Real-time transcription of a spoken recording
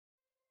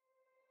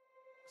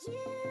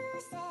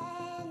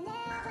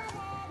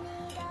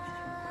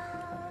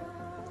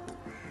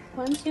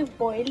Once you've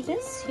boiled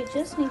this, you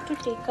just need to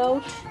take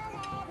out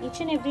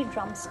each and every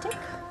drumstick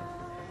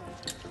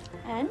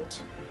and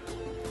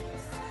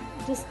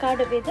discard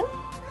away the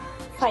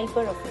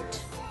fiber of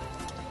it.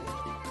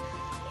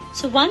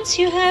 So once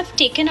you have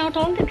taken out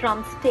all the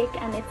drumstick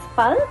and its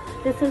pulp,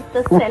 this is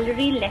the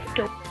celery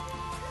leftover.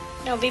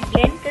 Now we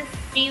blend this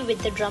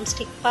with the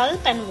drumstick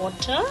pulp and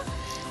water.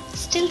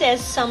 Still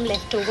there's some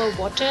leftover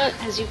water.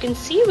 As you can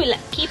see, we'll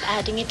keep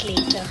adding it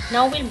later.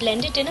 Now we'll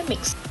blend it in a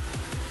mix.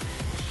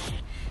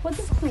 For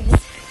the soup,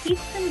 heat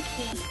some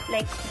ghee,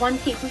 like 1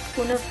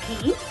 tablespoon of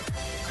ghee.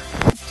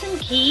 Some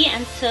ghee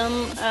and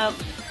some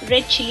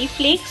red chili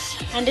flakes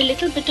and a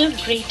little bit of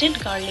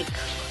grated garlic.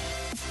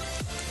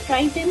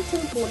 Fry them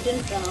till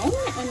golden brown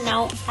and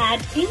now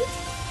add in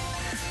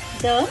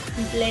the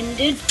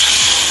blended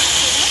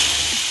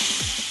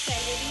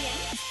celery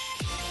and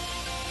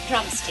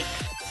drumstick.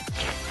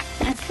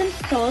 Add some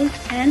salt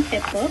and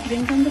pepper.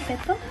 Bring down the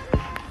pepper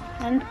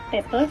and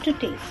pepper to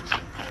taste.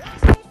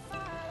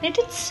 Let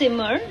it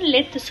simmer.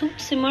 Let the soup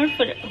simmer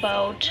for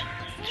about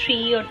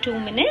 3 or 2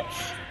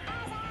 minutes,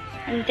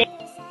 and then